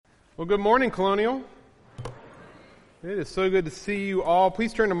Well, good morning, Colonial. It is so good to see you all.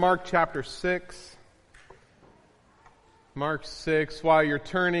 Please turn to Mark chapter 6. Mark 6. While you're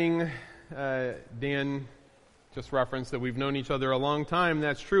turning, Dan just referenced that we've known each other a long time.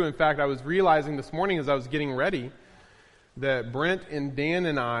 That's true. In fact, I was realizing this morning as I was getting ready that Brent and Dan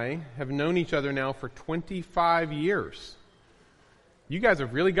and I have known each other now for 25 years. You guys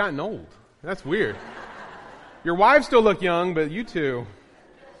have really gotten old. That's weird. Your wives still look young, but you two,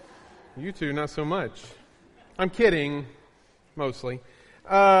 not so much. I'm kidding, mostly.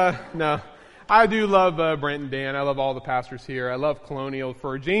 No, I do love Brent and Dan. I love all the pastors here. I love Colonial.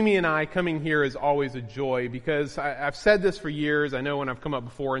 For Jamie and I, coming here is always a joy because I've said this for years. I know when I've come up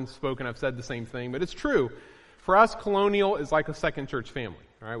before and spoken, I've said the same thing, but it's true. For us, Colonial is like a second church family.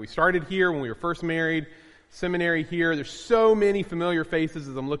 All right, we started here when we were first married. Seminary here. There's so many familiar faces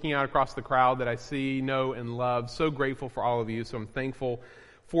as I'm looking out across the crowd that I see, know, and love. So grateful for all of you. So I'm thankful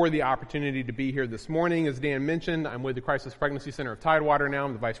for the opportunity to be here this morning. As Dan mentioned, I'm with the Crisis Pregnancy Center of Tidewater now.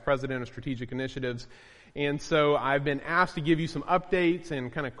 I'm the Vice President of Strategic Initiatives. And so I've been asked to give you some updates and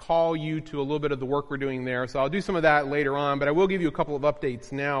kind of call you to a little bit of the work we're doing there. So I'll do some of that later on, but I will give you a couple of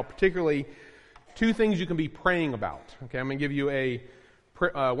updates now, particularly two things you can be praying about. Okay, I'm going to give you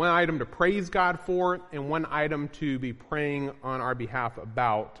one item to praise God for and one item to be praying on our behalf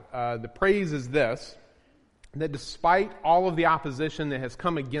about. The praise is this, that despite all of the opposition that has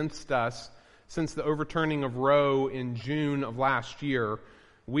come against us since the overturning of Roe in June of last year,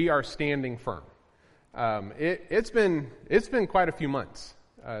 we are standing firm. It's been quite a few months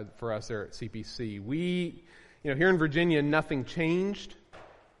for us there at CPC. Here in Virginia, nothing changed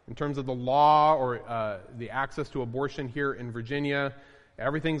in terms of the law or the access to abortion here in Virginia.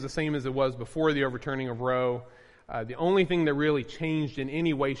 Everything's the same as it was before the overturning of Roe. The only thing that really changed in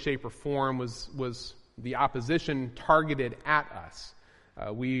any way, shape, or form was the opposition targeted at us.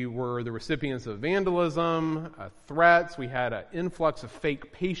 We were the recipients of vandalism, threats. We had an influx of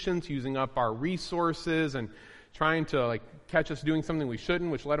fake patients using up our resources and trying to catch us doing something we shouldn't,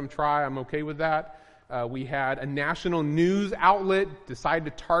 which let them try. I'm okay with that. We had a national news outlet decide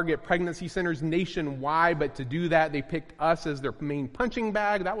to target pregnancy centers nationwide, but to do that, they picked us as their main punching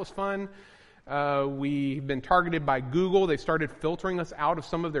bag. That was fun. We've been targeted by Google. They started filtering us out of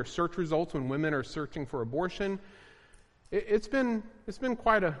some of their search results when women are searching for abortion. It's been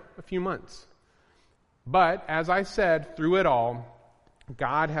quite a few months. But as I said, through it all,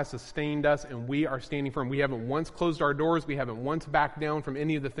 God has sustained us and we are standing firm. We haven't once closed our doors. We haven't once backed down from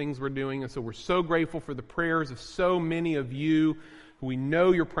any of the things we're doing. And so we're so grateful for the prayers of so many of you who we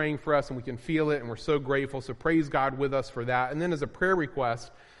know you're praying for us and we can feel it and we're so grateful. So praise God with us for that. And then as a prayer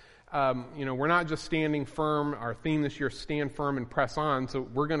request, we're not just standing firm. Our theme this year is stand firm and press on. So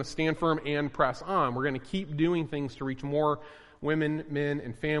we're going to stand firm and press on. We're going to keep doing things to reach more women, men,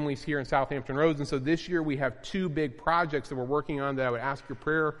 and families here in Southampton Roads. And so this year we have two big projects that we're working on that I would ask your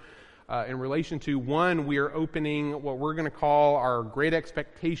prayer in relation to. One, we are opening what we're going to call our Great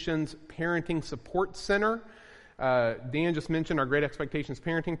Expectations Parenting Support Center. Dan just mentioned our Great Expectations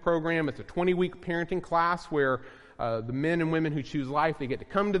Parenting Program. It's a 20-week parenting class where the men and women who choose life, they get to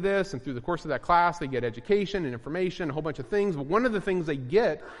come to this, and through the course of that class, they get education and information, a whole bunch of things. But one of the things they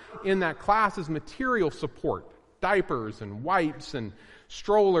get in that class is material support. Diapers and wipes and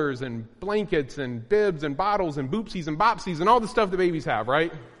strollers and blankets and bibs and bottles and boopsies and bopsies and all the stuff that babies have,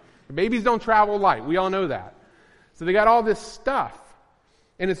 right? Babies don't travel light. We all know that. So they got all this stuff.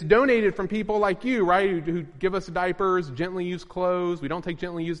 And it's donated from people like you, right, who give us diapers, gently used clothes. We don't take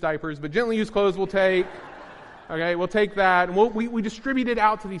gently used diapers, but gently used clothes we'll take. Okay, we'll take that. And we distribute it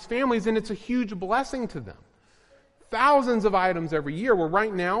out to these families, and it's a huge blessing to them. Thousands of items every year. Well,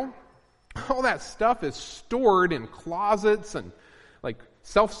 right now, all that stuff is stored in closets and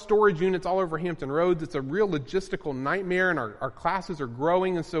self-storage units all over Hampton Roads. It's a real logistical nightmare, and our classes are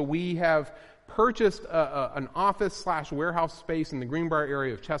growing. And so we have purchased an office/warehouse space in the Greenbrier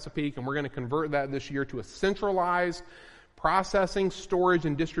area of Chesapeake, and we're going to convert that this year to a centralized processing, storage,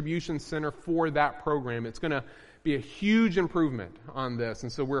 and distribution center for that program. It's going to be a huge improvement on this.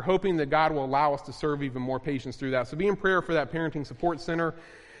 And so we're hoping that God will allow us to serve even more patients through that. So be in prayer for that Parenting Support Center.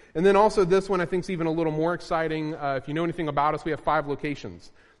 And then also this one I think is even a little more exciting. If you know anything about us, we have 5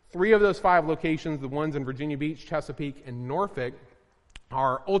 locations. 3 of those 5 locations, the ones in Virginia Beach, Chesapeake, and Norfolk,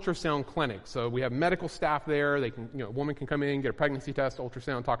 are ultrasound clinics. So we have medical staff there. They can, a woman can come in, get a pregnancy test,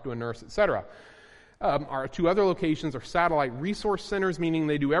 ultrasound, talk to a nurse, etc. Our 2 other locations are satellite resource centers, meaning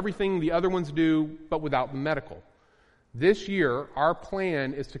they do everything the other ones do, but without the medical. This year, our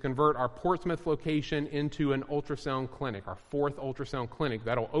plan is to convert our Portsmouth location into an ultrasound clinic, our 4th ultrasound clinic.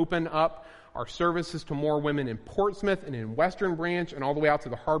 That'll open up our services to more women in Portsmouth and in Western Branch and all the way out to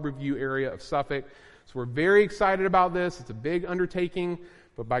the Harborview area of Suffolk. So we're very excited about this. It's a big undertaking,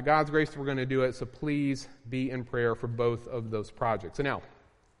 but by God's grace, we're going to do it. So please be in prayer for both of those projects. And now,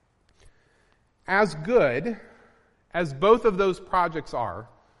 as good as both of those projects are,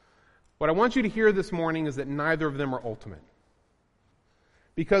 what I want you to hear this morning is that neither of them are ultimate.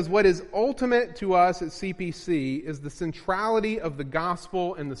 Because what is ultimate to us at CPC is the centrality of the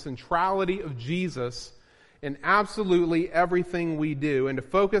gospel and the centrality of Jesus in absolutely everything we do. And to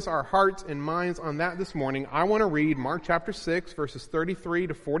focus our hearts and minds on that this morning, I want to read Mark chapter 6, verses 33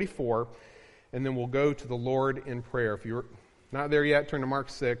 to 44, and then we'll go to the Lord in prayer. If you're not there yet, turn to Mark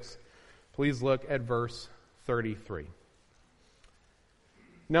 6. Please look at verse 33.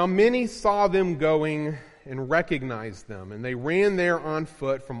 Now many saw them going and recognized them, and they ran there on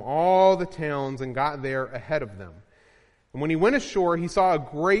foot from all the towns and got there ahead of them. And when he went ashore, he saw a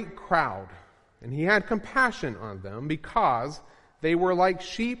great crowd, and he had compassion on them because they were like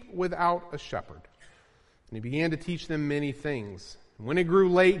sheep without a shepherd. And he began to teach them many things. And when it grew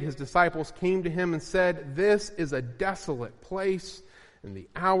late, his disciples came to him and said, "This is a desolate place, and the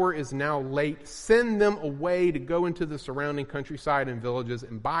hour is now late. Send them away to go into the surrounding countryside and villages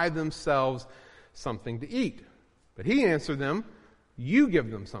and buy themselves something to eat." But he answered them, "You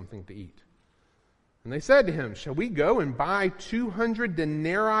give them something to eat." And they said to him, "Shall we go and buy 200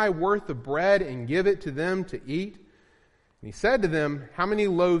 denarii worth of bread and give it to them to eat?" And he said to them, "How many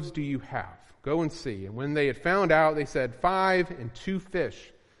loaves do you have? Go and see." And when they had found out, they said, 5 and 2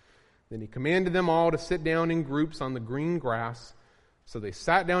 fish. Then he commanded them all to sit down in groups on the green grass. So they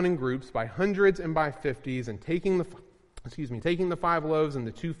sat down in groups by hundreds and by 50s, and taking the 5 loaves and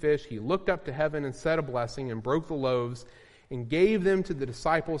the 2 fish, he looked up to heaven and said a blessing and broke the loaves and gave them to the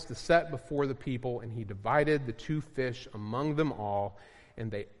disciples to set before the people, and he divided the 2 fish among them all, and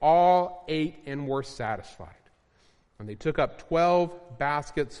they all ate and were satisfied. And they took up 12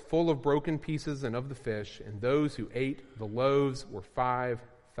 baskets full of broken pieces and of the fish, and those who ate the loaves were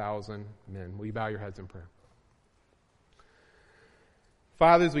 5,000 men. Will you bow your heads in prayer?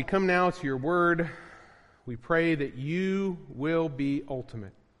 Father, as we come now to your word, we pray that you will be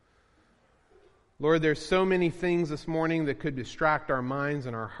ultimate. Lord, there's so many things this morning that could distract our minds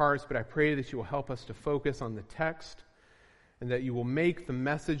and our hearts, but I pray that you will help us to focus on the text and that you will make the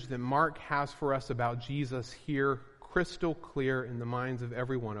message that Mark has for us about Jesus here crystal clear in the minds of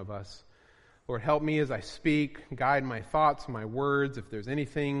every one of us. Lord, help me as I speak, guide my thoughts, my words. If there's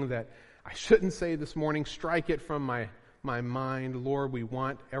anything that I shouldn't say this morning, strike it from my mind. Lord, we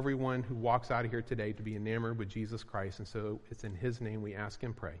want everyone who walks out of here today to be enamored with Jesus Christ, and so it's in his name we ask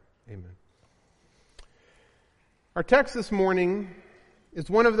and pray. Amen. Our text this morning is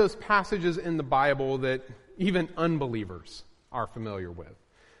one of those passages in the Bible that even unbelievers are familiar with.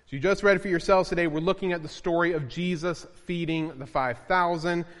 So you just read it for yourselves today. We're looking at the story of Jesus feeding the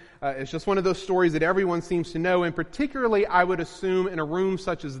 5,000. It's just one of those stories that everyone seems to know, and particularly, I would assume, in a room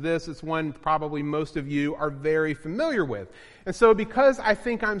such as this, it's one probably most of you are very familiar with. And so because I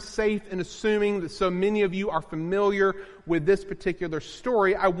think I'm safe in assuming that so many of you are familiar with this particular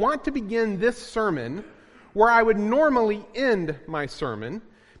story, I want to begin this sermon where I would normally end my sermon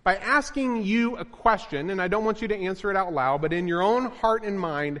by asking you a question, and I don't want you to answer it out loud, but in your own heart and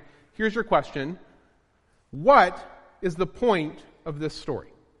mind, here's your question. What is the point of this story?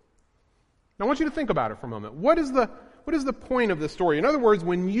 Now, I want you to think about it for a moment. What is the point of this story? In other words,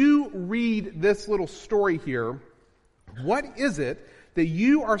 when you read this little story here, what is it that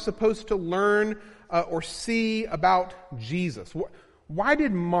you are supposed to learn or see about Jesus? Why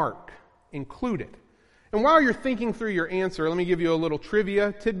did Mark include it? And while you're thinking through your answer, let me give you a little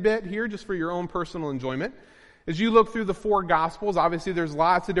trivia tidbit here just for your own personal enjoyment. As you look through the 4 Gospels, obviously there's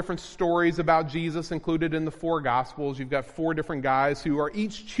lots of different stories about Jesus included in the 4 Gospels. You've got 4 different guys who are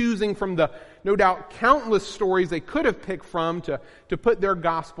each choosing from the, no doubt, countless stories they could have picked from to put their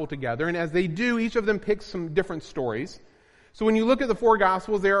gospel together. And as they do, each of them picks some different stories. So when you look at the 4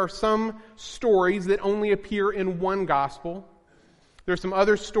 Gospels, there are some stories that only appear in one Gospel. There are some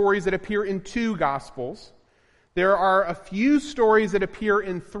other stories that appear in 2 Gospels. There are a few stories that appear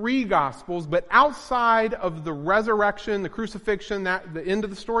in 3 Gospels, but outside of the resurrection, the crucifixion, the end of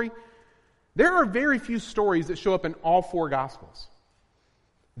the story, there are very few stories that show up in all 4 Gospels.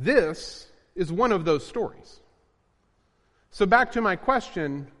 This is one of those stories. So back to my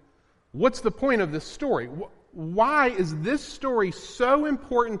question, what's the point of this story? Why is this story so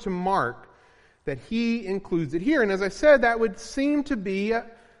important to Mark that he includes it here? And as I said, that would seem to be a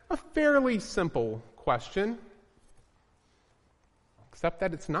fairly simple question. except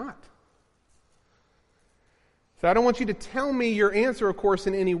that it's not. So I don't want you to tell me your answer, of course,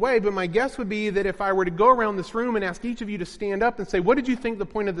 in any way, but my guess would be that if I were to go around this room and ask each of you to stand up and say, what did you think the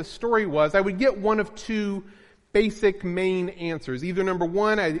point of this story was? I would get one of two basic main answers. Either number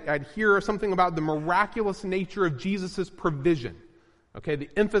one, I'd hear something about the miraculous nature of Jesus' provision. Okay, the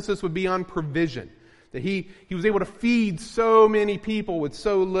emphasis would be on provision. That he was able to feed so many people with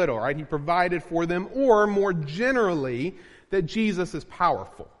so little, right? He provided for them. Or more generally, that Jesus is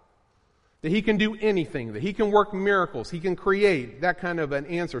powerful. That he can do anything, that he can work miracles, he can create, that kind of an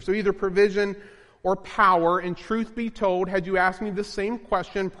answer. So either provision or power. And truth be told, had you asked me the same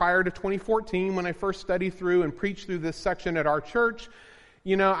question prior to 2014 when I first studied through and preached through this section at our church,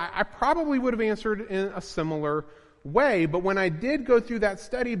 I probably would have answered in a similar way. But when I did go through that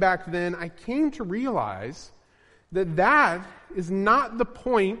study back then, I came to realize that that is not the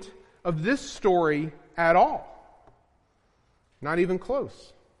point of this story at all. Not even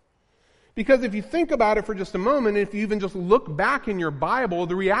close. Because if you think about it for just a moment, if you even just look back in your Bible,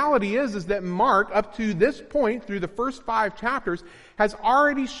 the reality is that Mark, up to this point, through the first 5 chapters, has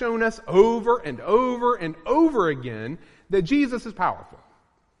already shown us over and over and over again that Jesus is powerful.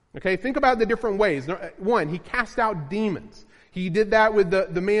 Okay, think about the different ways. One, he cast out demons. He did that with the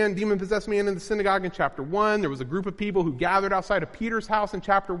demon-possessed man in the synagogue in chapter 1. There was a group of people who gathered outside of Peter's house in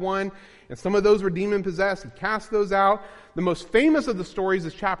chapter 1, and some of those were demon-possessed. He cast those out. The most famous of the stories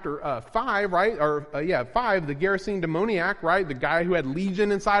is chapter 5, right? 5, the Gerasene demoniac, right? The guy who had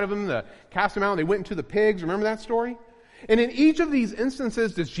legion inside of him, cast him out, and they went into the pigs. Remember that story? And in each of these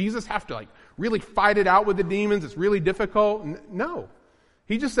instances, does Jesus have to really fight it out with the demons? It's really difficult? No.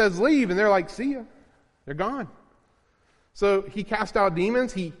 He just says, leave, and they're like, see ya. They're gone. So he cast out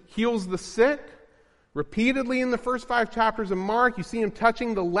demons. He heals the sick. Repeatedly in the first 5 chapters of Mark, you see him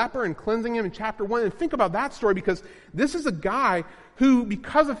touching the leper and cleansing him in chapter 1. And think about that story, because this is a guy who,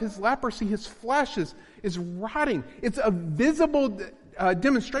 because of his leprosy, his flesh is rotting. It's a visible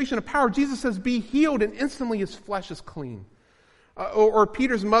demonstration of power. Jesus says, be healed, and instantly his flesh is clean. Or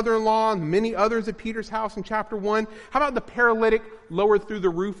Peter's mother-in-law and many others at Peter's house in chapter 1. How about the paralytic lowered through the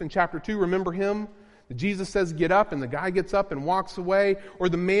roof in chapter 2? Remember him? Jesus says, get up, and the guy gets up and walks away. Or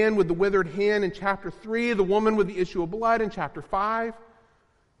the man with the withered hand in chapter 3, the woman with the issue of blood in chapter 5.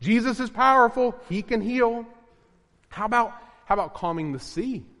 Jesus is powerful. He can heal. How about calming the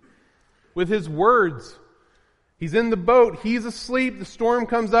sea? With his words. He's in the boat. He's asleep. The storm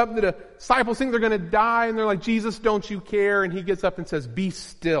comes up. The disciples think they're going to die, and they're like, Jesus, don't you care? And he gets up and says, be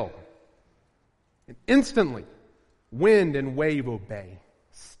still. And instantly, wind and wave obey.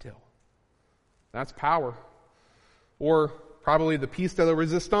 Still. That's power. Or probably the piece de la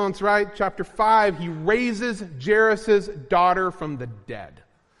resistance, right? Chapter 5, he raises Jairus' daughter from the dead.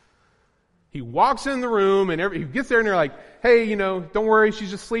 He walks in the room, and he gets there, and they're like, hey, don't worry,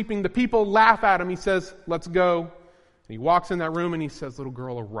 she's just sleeping. The people laugh at him. He says, let's go. And he walks in that room, and he says, little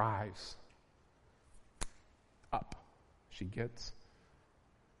girl, arise. Up she gets.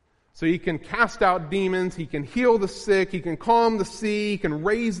 So he can cast out demons, he can heal the sick, he can calm the sea, he can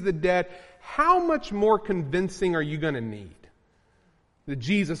raise the dead. How much more convincing are you going to need that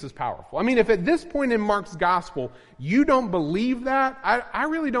Jesus is powerful? I mean, if at this point in Mark's gospel you don't believe that, I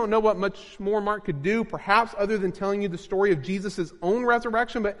really don't know what much more Mark could do, perhaps other than telling you the story of Jesus' own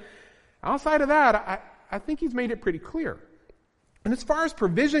resurrection. But outside of that, I think he's made it pretty clear. And as far as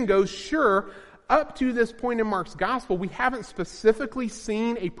provision goes, sure, up to this point in Mark's gospel, we haven't specifically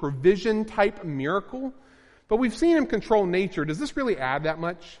seen a provision-type miracle, but we've seen him control nature. Does this really add that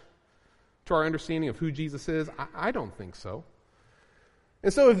much to our understanding of who Jesus is? I don't think so.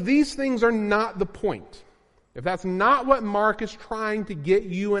 And so if these things are not the point, if that's not what Mark is trying to get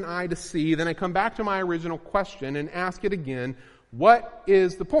you and I to see, then I come back to my original question and ask it again. What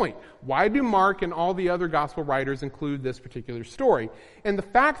is the point? Why do Mark and all the other gospel writers include this particular story? And the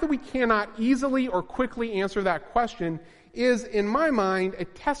fact that we cannot easily or quickly answer that question is, in my mind, a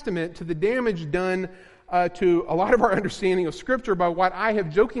testament to the damage done to a lot of our understanding of Scripture by what I have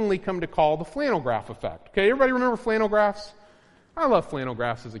jokingly come to call the flannel graph effect. Okay, everybody remember flannel graphs? I loved flannel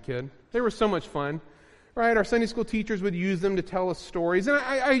graphs as a kid. They were so much fun. Right? Our Sunday school teachers would use them to tell us stories. And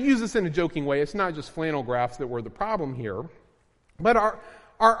I use this in a joking way. It's not just flannel graphs that were the problem here. But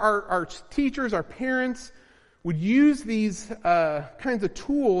our teachers, our parents, would use these kinds of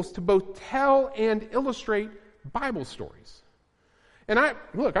tools to both tell and illustrate Bible stories. And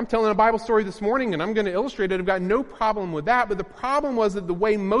I'm telling a Bible story this morning, and I'm going to illustrate it. I've got no problem with that. But the problem was that the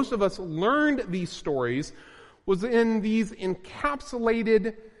way most of us learned these stories was in these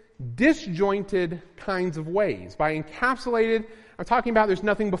encapsulated, disjointed kinds of ways. By encapsulated, I'm talking about there's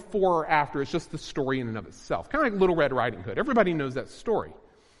nothing before or after. It's just the story in and of itself. Kind of like Little Red Riding Hood. Everybody knows that story.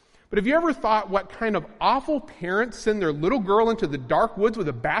 But have you ever thought what kind of awful parents send their little girl into the dark woods with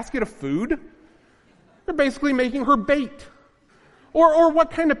a basket of food? They're basically making her bait. Or what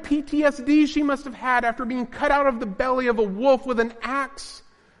kind of PTSD she must have had after being cut out of the belly of a wolf with an axe.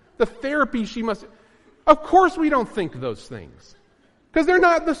 The therapy she must... Of course we don't think those things. Because they're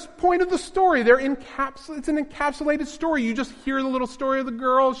not the point of the story. It's an encapsulated story. You just hear the little story of the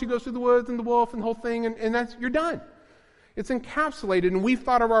girl. She goes through the woods and the wolf and the whole thing, and you're done. It's encapsulated, and we've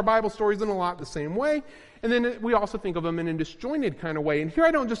thought of our Bible stories in a lot the same way. And then we also think of them in a disjointed kind of way. And here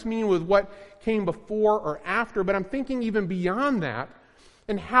I don't just mean with what came before or after, but I'm thinking even beyond that,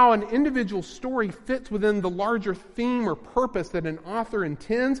 and how an individual story fits within the larger theme or purpose that an author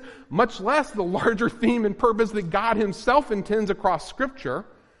intends, much less the larger theme and purpose that God himself intends across Scripture.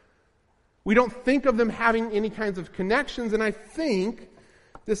 We don't think of them having any kinds of connections, and I think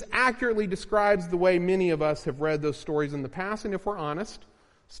this accurately describes the way many of us have read those stories in the past, and if we're honest,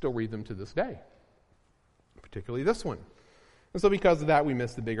 still read them to this day, particularly this one. And so because of that, we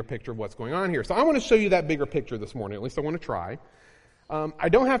miss the bigger picture of what's going on here. So I want to show you that bigger picture this morning, at least I want to try. I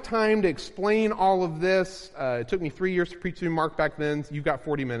don't have time to explain all of this. It took me 3 years to preach through Mark back then. You've got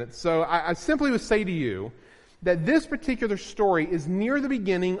 40 minutes. So I simply would say to you that this particular story is near the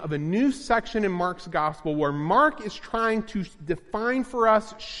beginning of a new section in Mark's gospel where Mark is trying to define for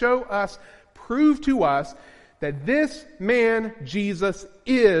us, show us, prove to us that this man, Jesus,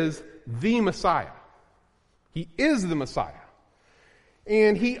 is the Messiah. He is the Messiah.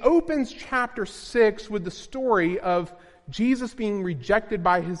 And he opens chapter 6 with the story of Jesus being rejected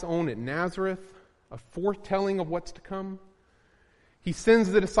by his own at Nazareth, a foretelling of what's to come. He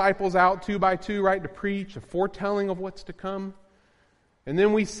sends the disciples out 2 by 2, right, to preach, a foretelling of what's to come. And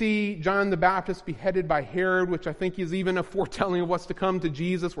then we see John the Baptist beheaded by Herod, which I think is even a foretelling of what's to come to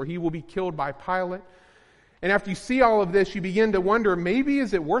Jesus, where he will be killed by Pilate. And after you see all of this, you begin to wonder, maybe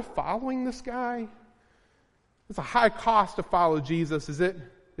is it worth following this guy? It's a high cost to follow Jesus.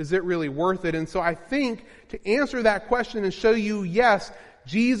 Is it really worth it? And so I think to answer that question and show you, yes,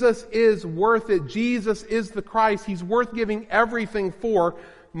 Jesus is worth it. Jesus is the Christ. He's worth giving everything for.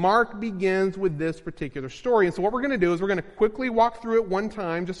 Mark begins with this particular story. And so what we're going to do is we're going to quickly walk through it one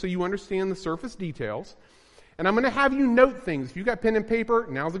time just so you understand the surface details. And I'm going to have you note things. If you've got pen and paper,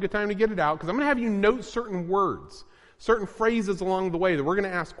 now's a good time to get it out, because I'm going to have you note certain words, certain phrases along the way that we're going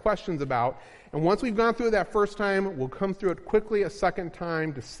to ask questions about. And once we've gone through it that first time, we'll come through it quickly a second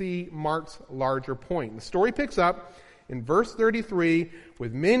time to see Mark's larger point. The story picks up in verse 33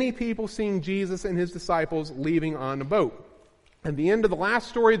 with many people seeing Jesus and his disciples leaving on a boat. At the end of the last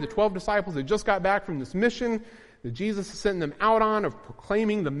story, the 12 disciples had just got back from this mission that Jesus is sending them out on, of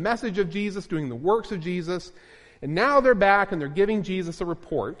proclaiming the message of Jesus, doing the works of Jesus. And now they're back and they're giving Jesus a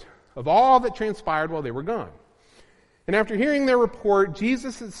report of all that transpired while they were gone. And after hearing their report,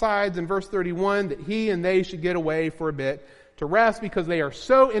 Jesus decides in verse 31 that he and they should get away for a bit to rest, because they are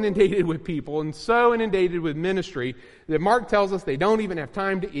so inundated with people and so inundated with ministry that Mark tells us they don't even have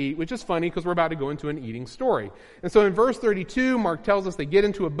time to eat, which is funny because we're about to go into an eating story. And so in verse 32, Mark tells us they get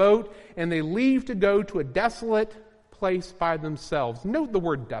into a boat and they leave to go to a desolate place by themselves. Note the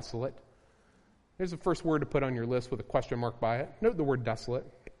word desolate. There's the first word to put on your list with a question mark by it. Note the word desolate.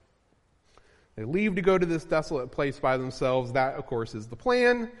 They leave to go to this desolate place by themselves. That, of course, is the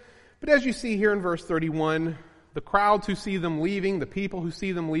plan. But as you see here in verse 31, the crowds who see them leaving, the people who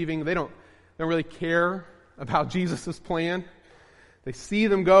see them leaving, they don't really care about Jesus' plan. They see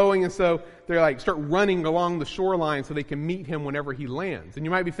them going, and so they're like start running along the shoreline so they can meet him whenever he lands. And you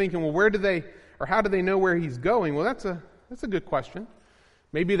might be thinking, well, how do they know where he's going? Well, that's a good question.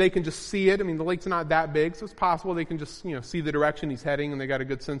 Maybe they can just see it. I mean, the lake's not that big, so it's possible they can just, see the direction he's heading and they got a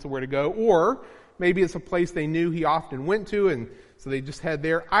good sense of where to go. Or maybe it's a place they knew he often went to, and so they just head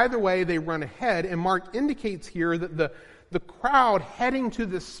there. Either way, they run ahead, and Mark indicates here that the crowd heading to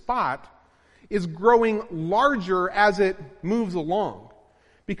this spot is growing larger as it moves along.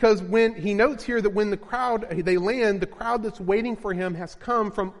 Because when he notes here that when they land, the crowd that's waiting for him has come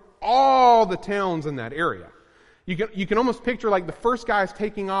from all the towns in that area. You can almost picture like the first guys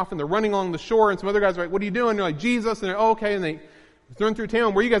taking off and they're running along the shore, and some other guys are like, what are you doing? They're like, Jesus. And they're, oh, okay. And they run through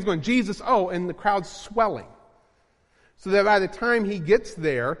town. Where are you guys going? Jesus. Oh, and the crowd's swelling. So that by the time he gets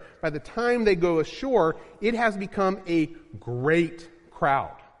there, by the time they go ashore, it has become a great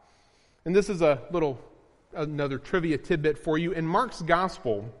crowd. And this is another trivia tidbit for you. In Mark's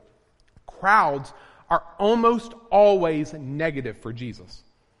gospel, crowds are almost always negative for Jesus.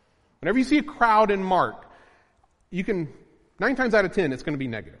 Whenever you see a crowd in Mark, 9 times out of 10, it's going to be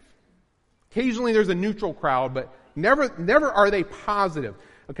negative. Occasionally there's a neutral crowd, but Never are they positive.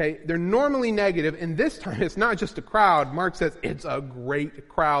 Okay, they're normally negative, and this time it's not just a crowd. Mark says it's a great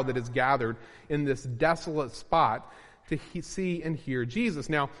crowd that is gathered in this desolate spot to see and hear Jesus.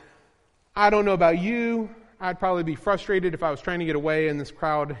 Now, I don't know about you. I'd probably be frustrated if I was trying to get away and this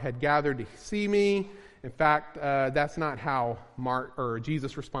crowd had gathered to see me. In fact, that's not how Mark or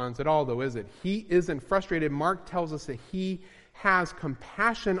Jesus responds at all, though, is it? He isn't frustrated. Mark tells us that he has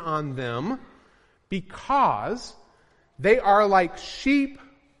compassion on them because they are like sheep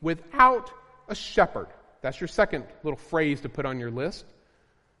without a shepherd. That's your second little phrase to put on your list.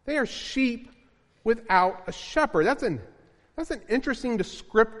 They are sheep without a shepherd. That's an interesting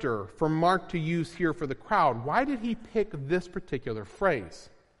descriptor for Mark to use here for the crowd. Why did he pick this particular phrase?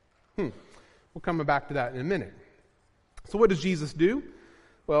 We'll come back to that in a minute. So what does Jesus do?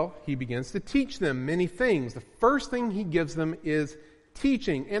 Well, he begins to teach them many things. The first thing he gives them is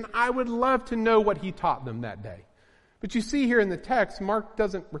teaching. And I would love to know what he taught them that day. But you see here in the text, Mark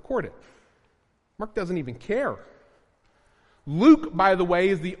doesn't record it. Mark doesn't even care. Luke, by the way,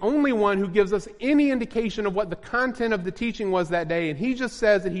 is the only one who gives us any indication of what the content of the teaching was that day, and he just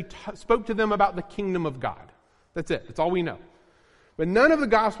says that he spoke to them about the kingdom of God. That's it. That's all we know. But none of the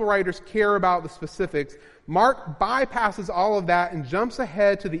gospel writers care about the specifics. Mark bypasses all of that and jumps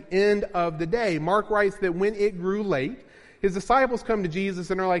ahead to the end of the day. Mark writes that when it grew late, his disciples come to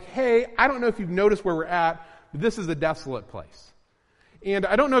Jesus and are like, hey, I don't know if you've noticed where we're at, but this is a desolate place. And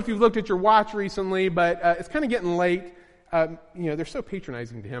I don't know if you've looked at your watch recently, but it's kind of getting late. They're so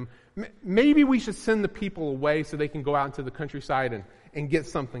patronizing to him. Maybe we should send the people away so they can go out into the countryside and get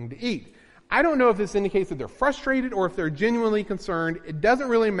something to eat. I don't know if this indicates that they're frustrated or if they're genuinely concerned. It doesn't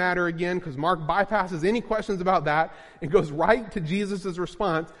really matter again because Mark bypasses any questions about that and goes right to Jesus'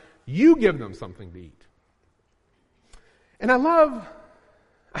 response. You give them something to eat. And I love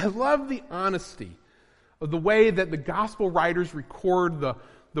the honesty of the way that the gospel writers record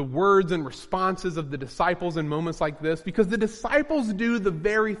the words and responses of the disciples in moments like this, because the disciples do the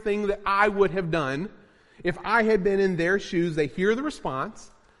very thing that I would have done if I had been in their shoes. They hear the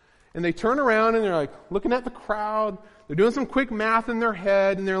response, and they turn around and they're like looking at the crowd. They're doing some quick math in their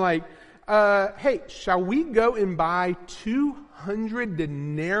head, and they're like, hey, shall we go and buy 200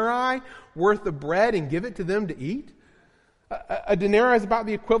 denarii worth of bread and give it to them to eat? A denarii is about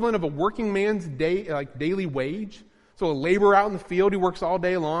the equivalent of a working man's daily wage. So a laborer out in the field, he works all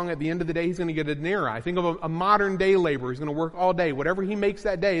day long. At the end of the day, he's going to get a denarii. Think of a modern day laborer. He's going to work all day. Whatever he makes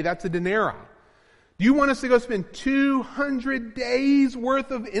that day, that's a denarii. Do you want us to go spend 200 days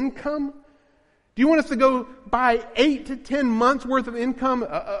worth of income? Do you want us to go buy 8 to 10 months worth of income,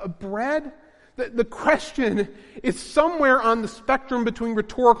 bread? The question is somewhere on the spectrum between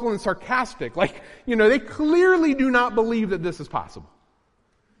rhetorical and sarcastic. They clearly do not believe that this is possible.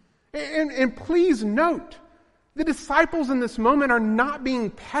 And please note, the disciples in this moment are not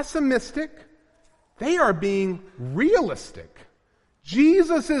being pessimistic. They are being realistic.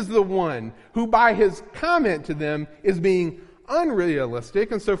 Jesus is the one who, by his comment to them, is being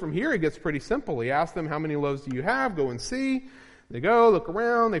unrealistic. And so from here it gets pretty simple. He asks them, how many loaves do you have? Go and see. They go, look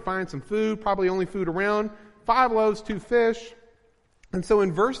around, they find some food, probably only food around. 5 loaves, 2 fish. And so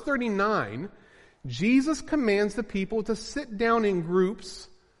in verse 39, Jesus commands the people to sit down in groups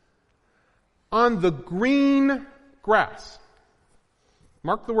on the green grass.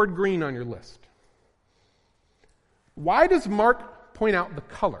 Mark the word green on your list. Why does Mark point out the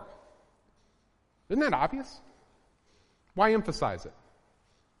color? Isn't that obvious? Why emphasize it?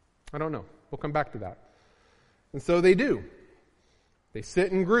 I don't know. We'll come back to that. And so they do. They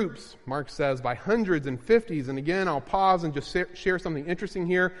sit in groups, Mark says, by hundreds and fifties. And again, I'll pause and just share something interesting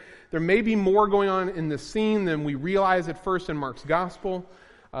here. There may be more going on in this scene than we realize at first in Mark's gospel.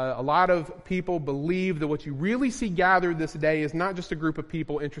 A lot of people believe that what you really see gathered this day is not just a group of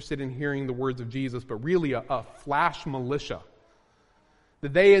people interested in hearing the words of Jesus, but really a flash militia.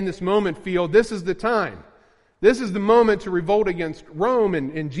 That they in this moment feel this is the time. This is the moment to revolt against Rome,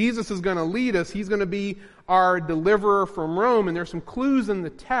 and Jesus is going to lead us. He's going to be our deliverer from Rome. And there's some clues in the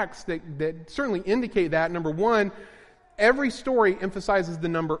text that certainly indicate that. Number one, every story emphasizes the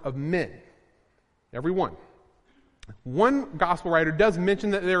number of men. Every one. One gospel writer does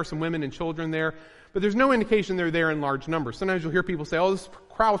mention that there are some women and children there, but there's no indication they're there in large numbers. Sometimes you'll hear people say, oh, this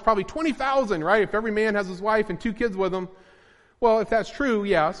crowd was probably 20,000, right? If every man has his wife and 2 kids with them. Well, if that's true,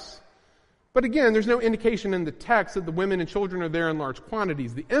 yes. But again, there's no indication in the text that the women and children are there in large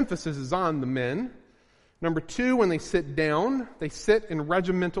quantities. The emphasis is on the men. Number 2, when they sit down, they sit in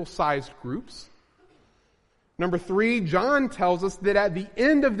regimental-sized groups. Number 3, John tells us that at the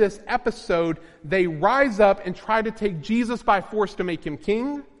end of this episode, they rise up and try to take Jesus by force to make him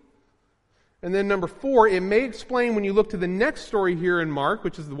king. And then number 4, it may explain when you look to the next story here in Mark,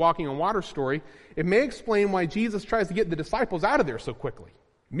 which is the walking on water story, it may explain why Jesus tries to get the disciples out of there so quickly.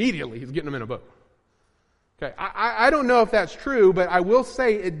 Immediately, he's getting them in a boat. Okay, I don't know if that's true, but I will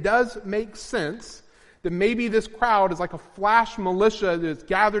say it does make sense that maybe this crowd is like a flash militia that's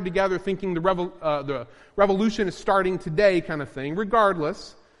gathered together thinking the revolution is starting today kind of thing.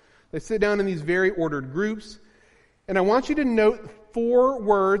 Regardless, they sit down in these very ordered groups. And I want you to note 4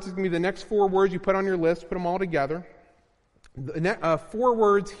 words. It's going to be the next 4 words you put on your list. Put them all together. 4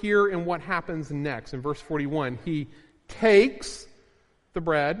 words here in what happens next. In verse 41, he takes the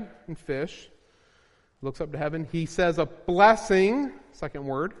bread and fish, looks up to heaven. He says a blessing, second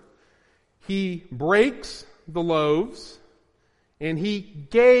word. He breaks the loaves, and he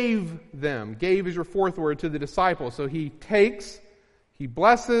gave them. Gave is your 4th word to the disciples. So he takes, he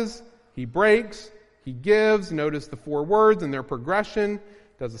blesses, he breaks, he gives. Notice the 4 words and their progression.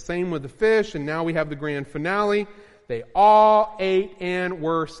 Does the same with the fish, and now we have the grand finale. They all ate and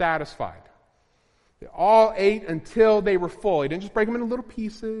were satisfied. They all ate until they were full. He didn't just break them into little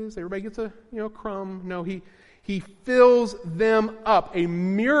pieces. Everybody gets a crumb. No, he fills them up. A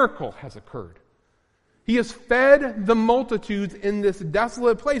miracle has occurred. He has fed the multitudes in this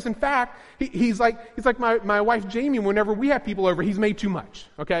desolate place. In fact, he's like my wife Jamie. Whenever we have people over, he's made too much.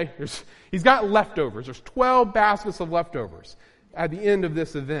 Okay, he's got leftovers. There's 12 baskets of leftovers at the end of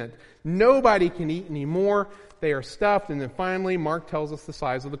this event. Nobody can eat anymore. They are stuffed. And then finally, Mark tells us the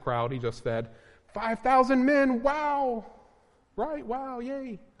size of the crowd he just fed. 5,000 men. Wow. Right. Wow.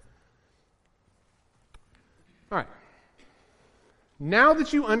 Yay. All right. Now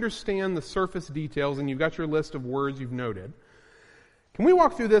that you understand the surface details and you've got your list of words you've noted, can we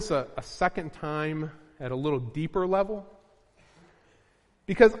walk through this a second time at a little deeper level?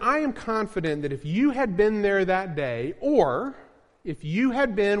 Because I am confident that if you had been there that day, or if you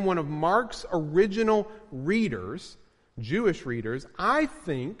had been one of Mark's original readers, Jewish readers, I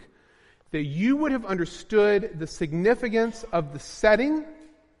think that you would have understood the significance of the setting,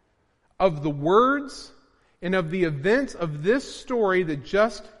 of the words, and of the events of this story that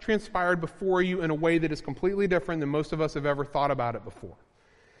just transpired before you in a way that is completely different than most of us have ever thought about it before.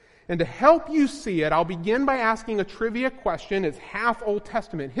 And to help you see it, I'll begin by asking a trivia question. It's half Old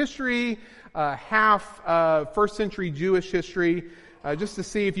Testament history, half first century Jewish history, just to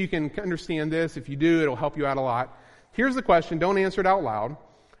see if you can understand this. If you do, it'll help you out a lot. Here's the question. Don't answer it out loud.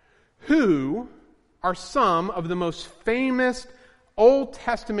 Who are some of the most famous Old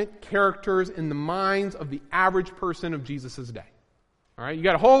Testament characters in the minds of the average person of Jesus' day? All right, you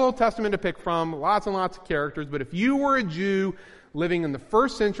got a whole Old Testament to pick from, lots and lots of characters, but if you were a Jew living in the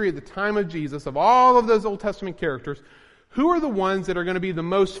first century at the time of Jesus, of all of those Old Testament characters, who are the ones that are going to be the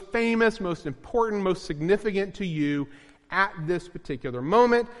most famous, most important, most significant to you at this particular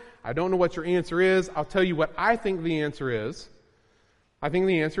moment? I don't know what your answer is. I'll tell you what I think the answer is. I think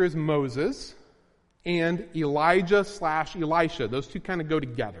the answer is Moses and Elijah/Elisha. Those two kind of go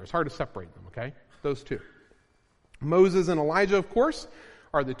together. It's hard to separate them, okay? Those two. Moses and Elijah, of course,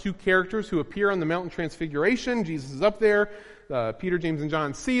 are the 2 characters who appear on the Mountain Transfiguration. Jesus is up there. Peter, James, and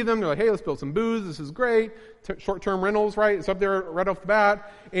John see them. They're like, hey, let's build some booths. This is great. Short-term rentals, right? It's up there right off the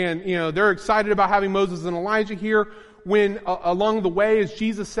bat. And, they're excited about having Moses and Elijah here. When along the way, as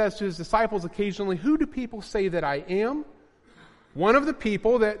Jesus says to his disciples occasionally, who do people say that I am? One of the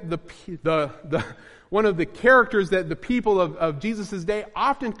people that one of the characters that the people of Jesus' day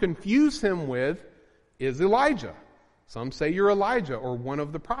often confuse him with is Elijah. Some say you're Elijah or one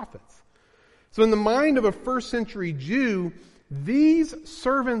of the prophets. So in the mind of a first century Jew, these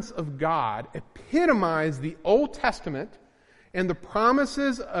servants of God epitomize the Old Testament and the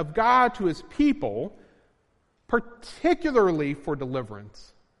promises of God to his people, particularly for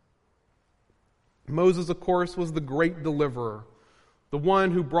deliverance. Moses, of course, was the great deliverer. The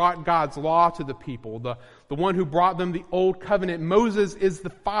one who brought God's law to the people, the one who brought them the old covenant. Moses is the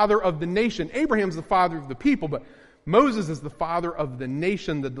father of the nation. Abraham's the father of the people, but Moses is the father of the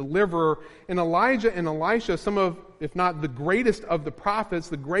nation, the deliverer. And Elijah and Elisha, some of, if not the greatest of the prophets,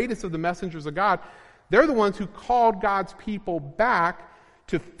 the greatest of the messengers of God, they're the ones who called God's people back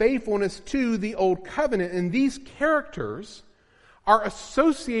to faithfulness to the old covenant. And these characters are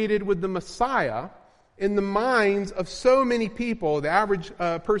associated with the Messiah in the minds of so many people, the average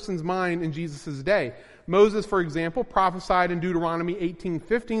person's mind in Jesus' day. Moses, for example, prophesied in Deuteronomy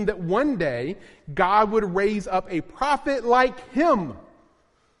 18:15 that one day God would raise up a prophet like him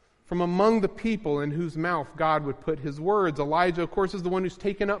from among the people in whose mouth God would put his words. Elijah, of course, is the one who's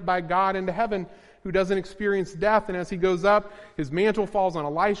taken up by God into heaven, who doesn't experience death, and as he goes up, his mantle falls on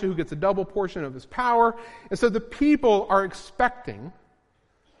Elisha, who gets a double portion of his power. And so the people are expecting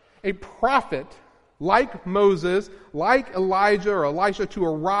a prophet like Moses, like Elijah or Elisha to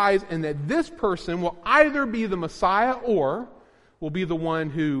arise, and that this person will either be the Messiah or will be the one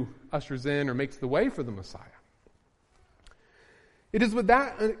who ushers in or makes the way for the Messiah. It is with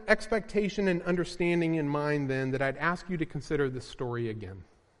that expectation and understanding in mind, then, that I'd ask you to consider this story again.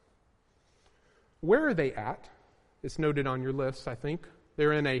 Where are they at? It's noted on your list, I think.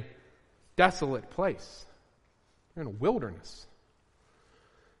 They're in a desolate place. They're in a wilderness.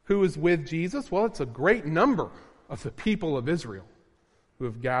 Who is with Jesus? Well, it's a great number of the people of Israel who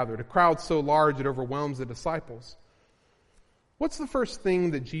have gathered, a crowd so large it overwhelms the disciples. What's the first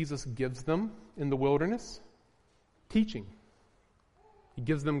thing that Jesus gives them in the wilderness? Teaching. He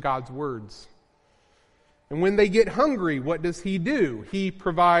gives them God's words. And when they get hungry, what does he do? He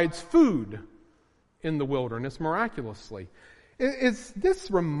provides food in the wilderness miraculously. Is this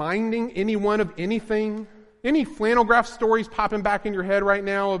reminding anyone of anything? Any flannel graph stories popping back in your head right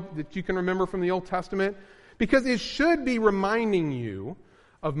now that you can remember from the Old Testament? Because it should be reminding you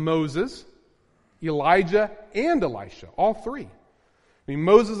of Moses, Elijah, and Elisha, all three. I mean,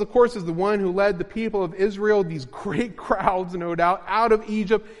 Moses, of course, is the one who led the people of Israel, these great crowds, no doubt, out of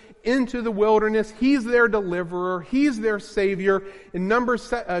Egypt into the wilderness. He's their deliverer. He's their savior. In Numbers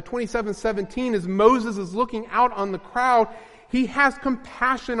 27:17, as Moses is looking out on the crowd, he has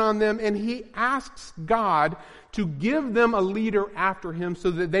compassion on them, and he asks God to give them a leader after him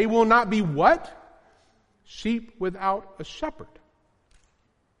so that they will not be what? Sheep without a shepherd.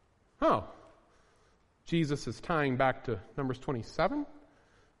 Oh. Jesus is tying back to Numbers 27.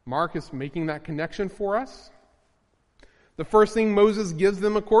 Mark is making that connection for us. The first thing Moses gives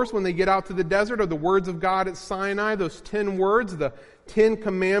them, of course, when they get out to the desert are the words of God at Sinai, those 10 words, the 10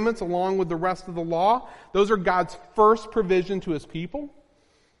 commandments along with the rest of the law. Those are God's first provision to his people.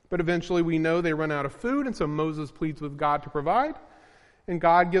 But eventually we know they run out of food, and so Moses pleads with God to provide. And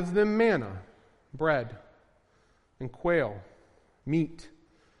God gives them manna, bread, and quail, meat,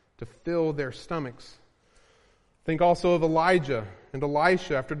 to fill their stomachs. Think also of Elijah and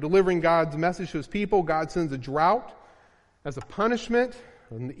Elisha. After delivering God's message to his people, God sends a drought as a punishment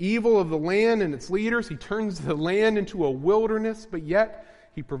on the evil of the land and its leaders. He turns the land into a wilderness, but yet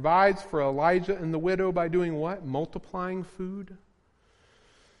he provides for Elijah and the widow by doing what? Multiplying food.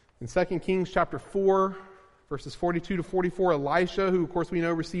 In 2 Kings chapter 4, verses 42 to 44, Elisha, who of course we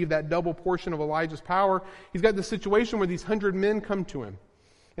know received that double portion of Elijah's power, he's got this situation where these 100 men come to him.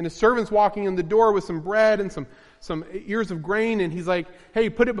 And his servant's walking in the door with some bread and some ears of grain, and he's like, hey,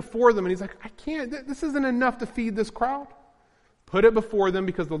 put it before them. And he's like, I can't, this isn't enough to feed this crowd. Put it before them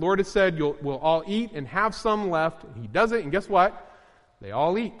because the Lord has said we'll all eat and have some left. And he does it, and guess what? They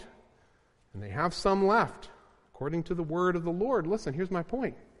all eat. And they have some left, according to the word of the Lord. Listen, here's my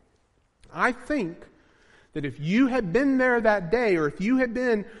point. I think that if you had been there that day, or if you had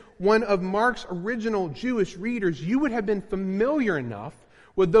been one of Mark's original Jewish readers, you would have been familiar enough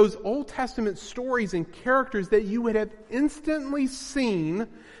with those Old Testament stories and characters that you would have instantly seen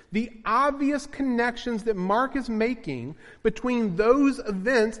the obvious connections that Mark is making between those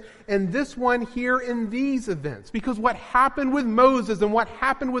events and this one here in these events. Because what happened with Moses and what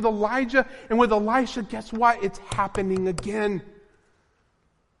happened with Elijah and with Elisha, guess what? It's happening again.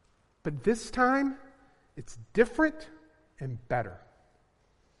 But this time, it's different and better.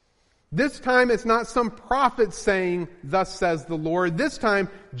 This time it's not some prophet saying, thus says the Lord. This time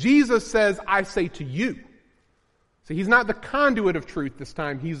Jesus says, I say to you. See, he's not the conduit of truth this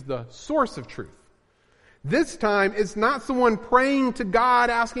time. He's the source of truth. This time it's not someone praying to God,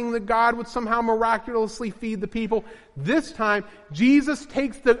 asking that God would somehow miraculously feed the people. This time Jesus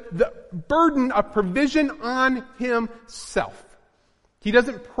takes the burden of provision on himself. He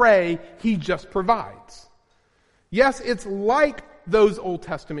doesn't pray, he just provides. Yes, it's like those Old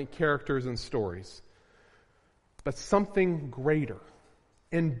Testament characters and stories, but something greater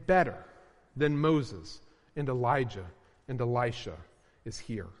and better than Moses and Elijah and Elisha is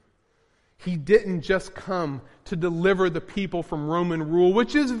here. He didn't just come to deliver the people from Roman rule,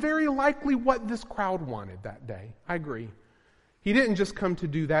 which is very likely what this crowd wanted that day. I agree. He didn't just come to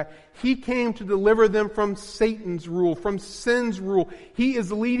do that. He came to deliver them from Satan's rule, from sin's rule. He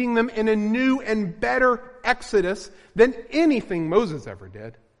is leading them in a new and better exodus than anything Moses ever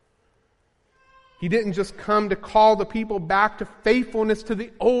did. He didn't just come to call the people back to faithfulness to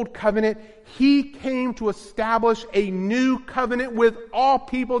the old covenant. He came to establish a new covenant with all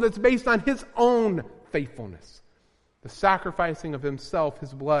people that's based on his own faithfulness. The sacrificing of himself,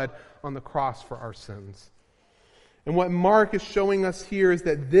 his blood on the cross for our sins. And what Mark is showing us here is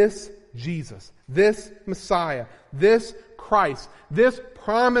that this Jesus, this Messiah, this Christ, this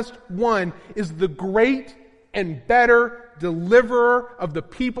promised one is the great and better deliverer of the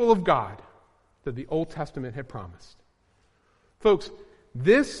people of God that the Old Testament had promised. Folks,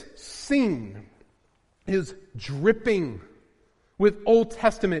 this scene is dripping with Old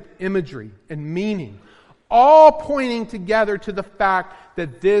Testament imagery and meaning, all pointing together to the fact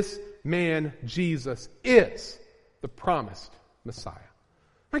that this man, Jesus, is the promised Messiah.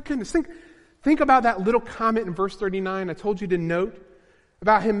 My goodness, think about that little comment in verse 39 I told you to note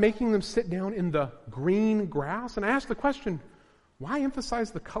about him making them sit down in the green grass. And I asked the question, why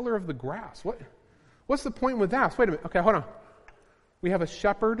emphasize the color of the grass? What's the point with that? Wait a minute. Okay, hold on. We have a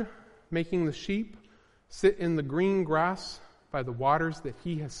shepherd making the sheep sit in the green grass by the waters that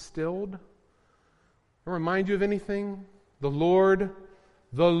he has stilled. I remind you of anything? The Lord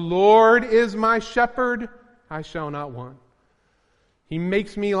is my shepherd, I shall not want. He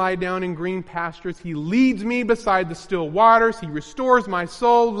makes me lie down in green pastures. He leads me beside the still waters. He restores my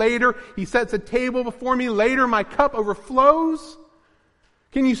soul. Later, he sets a table before me. Later, my cup overflows.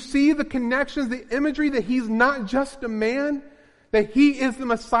 Can you see the connections, the imagery that he's not just a man, that he is the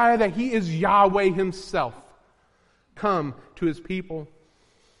Messiah, that he is Yahweh himself come to his people?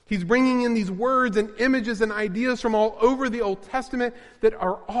 He's bringing in these words and images and ideas from all over the Old Testament that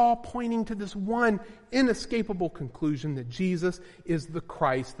are all pointing to this one inescapable conclusion that Jesus is the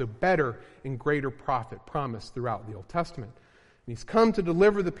Christ, the better and greater prophet promised throughout the Old Testament. And he's come to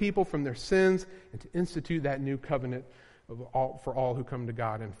deliver the people from their sins and to institute that new covenant for all who come to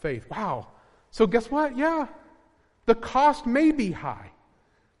God in faith. Wow. So guess what? Yeah. The cost may be high.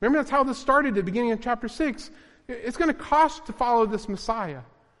 Remember, that's how this started at the beginning of chapter 6. It's going to cost to follow this Messiah.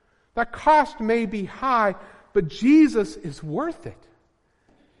 That cost may be high, but Jesus is worth it.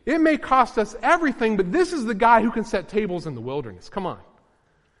 It may cost us everything, but this is the guy who can set tables in the wilderness. Come on.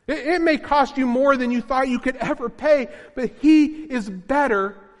 It may cost you more than you thought you could ever pay, but he is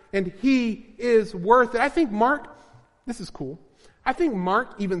better and he is worth it. I think Mark, this is cool. I think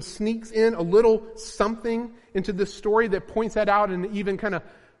Mark even sneaks in a little something into this story that points that out in an even kind of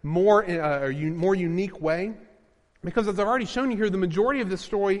more unique way. Because as I've already shown you here, the majority of this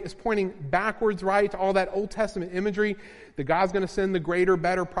story is pointing backwards, right, to all that Old Testament imagery that God's going to send the greater,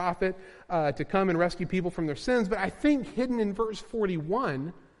 better prophet to come and rescue people from their sins. But I think hidden in verse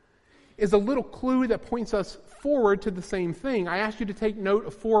 41 is a little clue that points us forward to the same thing. I asked you to take note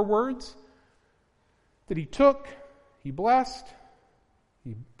of 4 words that he took, he blessed,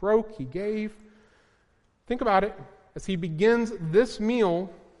 he broke, he gave. Think about it. As he begins this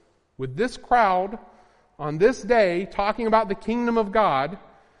meal with this crowd on this day, talking about the kingdom of God,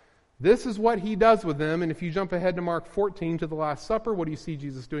 this is what he does with them. And if you jump ahead to Mark 14 to the Last Supper, what do you see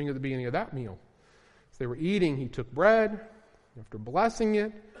Jesus doing at the beginning of that meal? As they were eating, he took bread. After blessing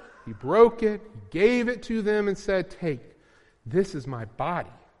it, he broke it, he gave it to them and said, "Take, this is my body."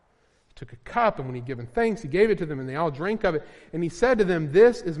 He took a cup, and when he'd given thanks, he gave it to them, and they all drank of it. And he said to them,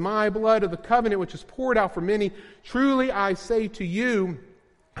 "This is my blood of the covenant, which is poured out for many. Truly I say to you,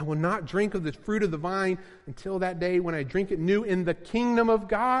 I will not drink of the fruit of the vine until that day when I drink it new in the kingdom of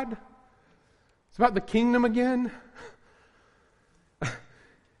God." It's about the kingdom again.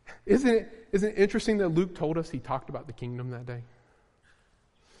 Isn't it interesting that Luke told us he talked about the kingdom that day?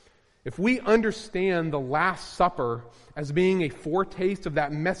 If we understand the Last Supper as being a foretaste of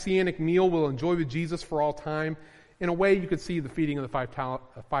that messianic meal we'll enjoy with Jesus for all time, in a way you could see the feeding of the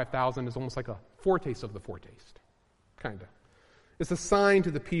 5,000 as almost like a foretaste of the foretaste. Kind of. It's a sign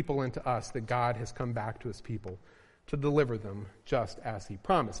to the people and to us that God has come back to his people to deliver them just as he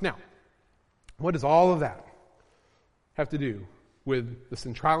promised. Now, what does all of that have to do with the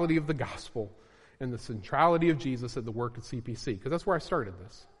centrality of the gospel and the centrality of Jesus at the work at CPC? Because that's where I started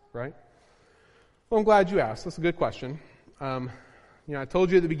this, right? Well, I'm glad you asked. That's a good question. I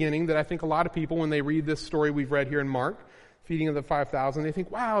told you at the beginning that I think a lot of people, when they read this story we've read here in Mark, feeding of the 5,000, they think,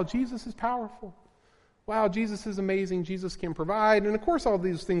 wow, Jesus is powerful. Wow, Jesus is amazing. Jesus can provide. And of course, all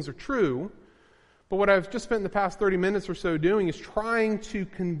these things are true. But what I've just spent the past 30 minutes or so doing is trying to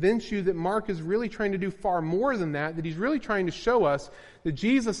convince you that Mark is really trying to do far more than that he's really trying to show us that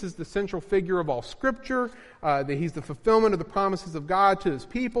Jesus is the central figure of all Scripture, that he's the fulfillment of the promises of God to his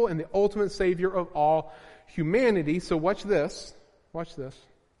people, and the ultimate Savior of all humanity. So watch this. Watch this.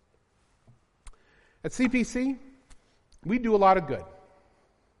 At CPC, we do a lot of good.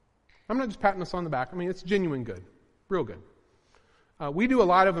 I'm not just patting us on the back. I mean, it's genuine good. Real good. We do a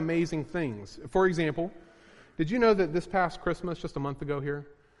lot of amazing things. For example, did you know that this past Christmas, just a month ago here,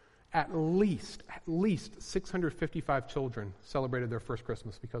 at least 655 children celebrated their first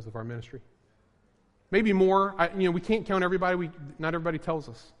Christmas because of our ministry? Maybe more. We can't count everybody. Not everybody tells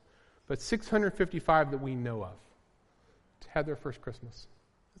us. But 655 that we know of had their first Christmas.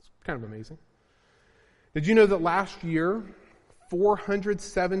 It's kind of amazing. Did you know that last year,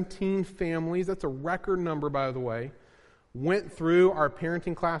 417 families, that's a record number by the way, went through our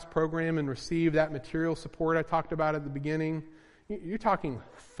parenting class program and received that material support I talked about at the beginning? You're talking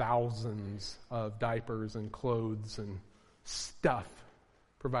thousands of diapers and clothes and stuff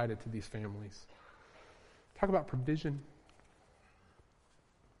provided to these families. Talk about provision.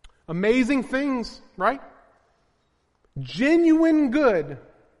 Amazing things, right? Genuine good,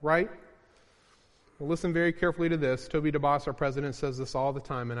 right? Well, listen very carefully to this. Toby DeBoss, our president, says this all the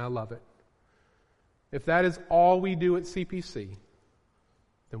time, and I love it. If that is all we do at CPC,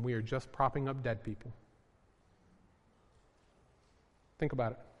 then we are just propping up dead people. Think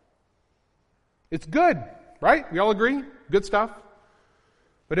about it. It's good, right? We all agree? Good stuff.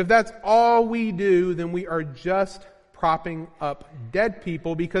 But if that's all we do, then we are just propping up dead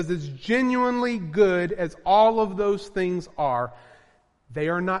people, because as genuinely good as all of those things are, they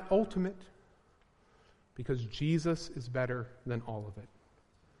are not ultimate, because Jesus is better than all of it.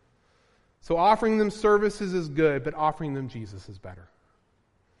 So offering them services is good, but offering them Jesus is better.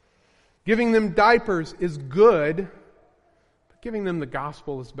 Giving them diapers is good, but giving them the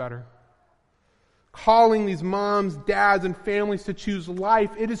gospel is better. Calling these moms, dads, and families to choose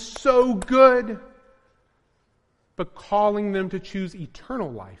life, it is so good. But calling them to choose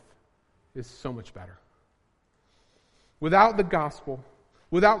eternal life is so much better. Without the gospel,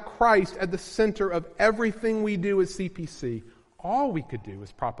 without Christ at the center of everything we do at CPC, all we could do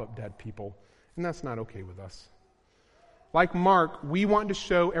is prop up dead people, and that's not okay with us. Like Mark, we want to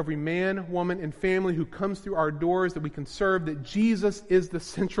show every man, woman, and family who comes through our doors that we can serve that Jesus is the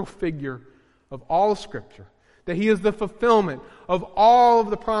central figure of all of Scripture, that He is the fulfillment of all of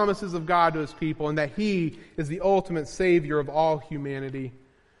the promises of God to His people, and that He is the ultimate Savior of all humanity.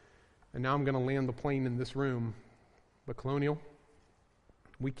 And now I'm going to land the plane in this room, but Colonial,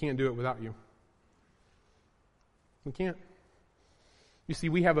 we can't do it without you. We can't. You see,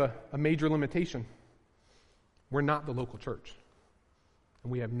 we have a major limitation. We're not the local church.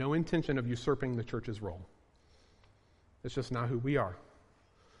 And we have no intention of usurping the church's role. It's just not who we are.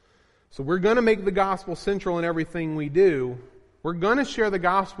 So we're going to make the gospel central in everything we do. We're going to share the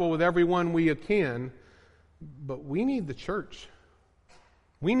gospel with everyone we can, but we need the church.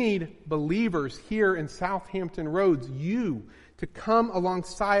 We need believers here in Southampton Roads, you, to come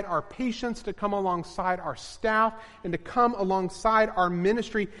alongside our patients, to come alongside our staff, and to come alongside our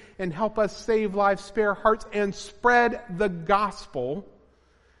ministry and help us save lives, spare hearts, and spread the gospel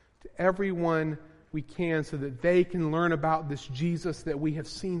to everyone we can, so that they can learn about this Jesus that we have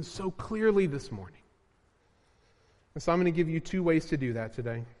seen so clearly this morning. And so I'm going to give you 2 ways to do that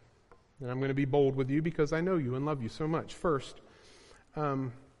today. And I'm going to be bold with you because I know you and love you so much. First,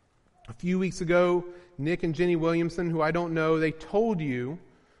 a few weeks ago, Nick and Jenny Williamson, who I don't know, they told you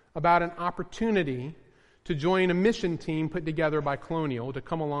about an opportunity to join a mission team put together by Colonial to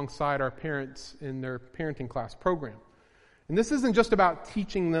come alongside our parents in their parenting class program. And this isn't just about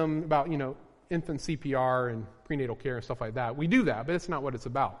teaching them about, infant CPR and prenatal care and stuff like that. We do that, but it's not what it's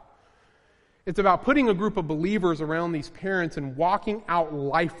about. It's about putting a group of believers around these parents and walking out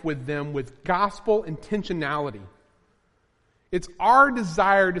life with them with gospel intentionality. It's our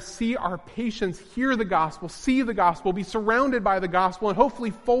desire to see our patients hear the gospel, see the gospel, be surrounded by the gospel, and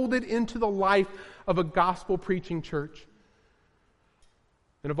hopefully folded into the life of a gospel-preaching church.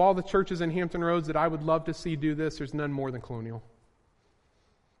 And of all the churches in Hampton Roads that I would love to see do this, there's none more than Colonial.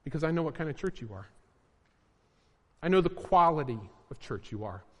 Because I know what kind of church you are. I know the quality of church you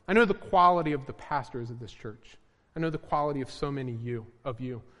are. I know the quality of the pastors of this church. I know the quality of so many of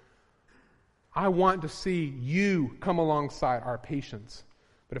you. I want to see you come alongside our patients.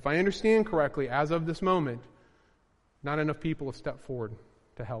 But if I understand correctly, as of this moment, not enough people have stepped forward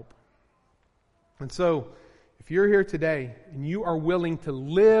to help. And so, if you're here today and you are willing to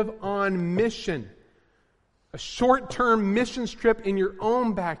live on mission, a short-term missions trip in your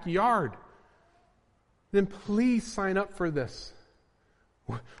own backyard, then please sign up for this.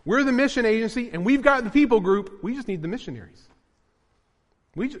 We're the mission agency, and we've got the people group. We just need the missionaries.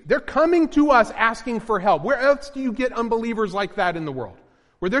 They're coming to us asking for help. Where else do you get unbelievers like that in the world?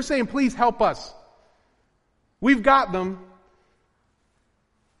 Where they're saying, please help us. We've got them.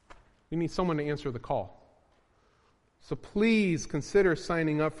 We need someone to answer the call. So please consider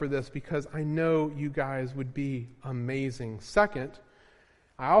signing up for this, because I know you guys would be amazing. Second,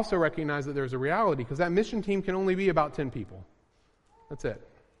 I also recognize that there's a reality, because that mission team can only be about 10 people. That's it.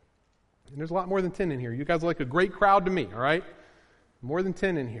 And there's a lot more than 10 in here. You guys are like a great crowd to me, all right? More than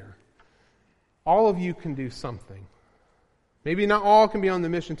 10 in here. All of you can do something. Maybe not all can be on the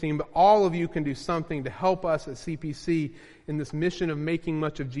mission team, but all of you can do something to help us at CPC in this mission of making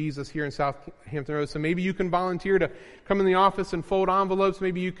much of Jesus here in Southampton Road. So maybe you can volunteer to come in the office and fold envelopes.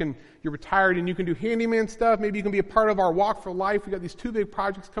 Maybe you're retired and you can do handyman stuff. Maybe you can be a part of our Walk for Life. We've got these 2 big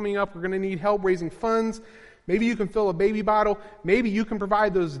projects coming up. We're going to need help raising funds. Maybe you can fill a baby bottle. Maybe you can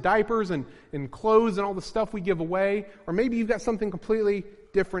provide those diapers and clothes and all the stuff we give away. Or maybe you've got something completely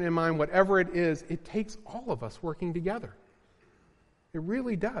different in mind. Whatever it is, it takes all of us working together. It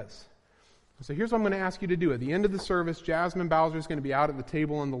really does. So here's what I'm going to ask you to do. At the end of the service, Jasmine Bowser is going to be out at the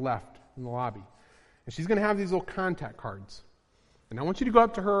table on the left in the lobby. And she's going to have these little contact cards. And I want you to go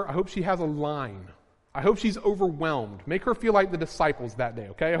up to her. I hope she has a line. I hope she's overwhelmed. Make her feel like the disciples that day,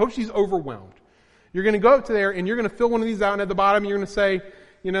 okay? I hope she's overwhelmed. You're going to go up to there and you're going to fill one of these out, and at the bottom you're going to say,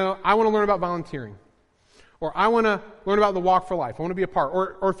 I want to learn about volunteering. Or I want to learn about the Walk for Life. I want to be a part.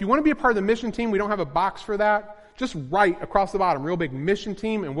 Or if you want to be a part of the mission team, we don't have a box for that. Just write across the bottom, real big, mission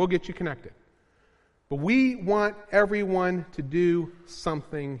team, and we'll get you connected. But we want everyone to do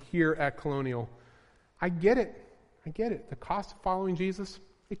something here at Colonial. I get it. The cost of following Jesus,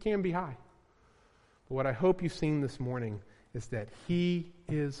 it can be high. But what I hope you've seen this morning is that He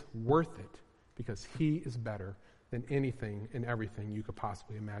is worth it because He is better than anything and everything you could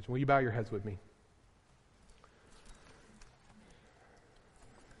possibly imagine. Will you bow your heads with me?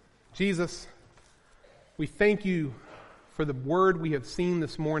 Jesus, we thank you for the word we have seen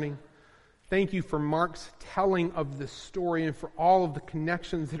this morning. Thank you for Mark's telling of this story and for all of the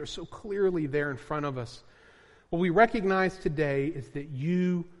connections that are so clearly there in front of us. What we recognize today is that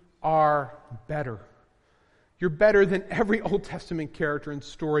you are better. You're better than every Old Testament character and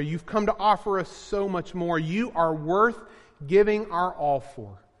story. You've come to offer us so much more. You are worth giving our all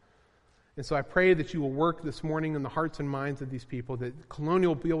for. And so I pray that you will work this morning in the hearts and minds of these people, that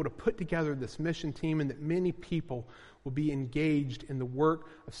Colonial will be able to put together this mission team, and that many people will be engaged in the work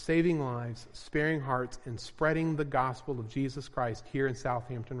of saving lives, sparing hearts, and spreading the gospel of Jesus Christ here in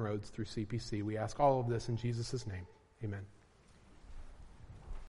Southampton Roads through CPC. We ask all of this in Jesus' name. Amen.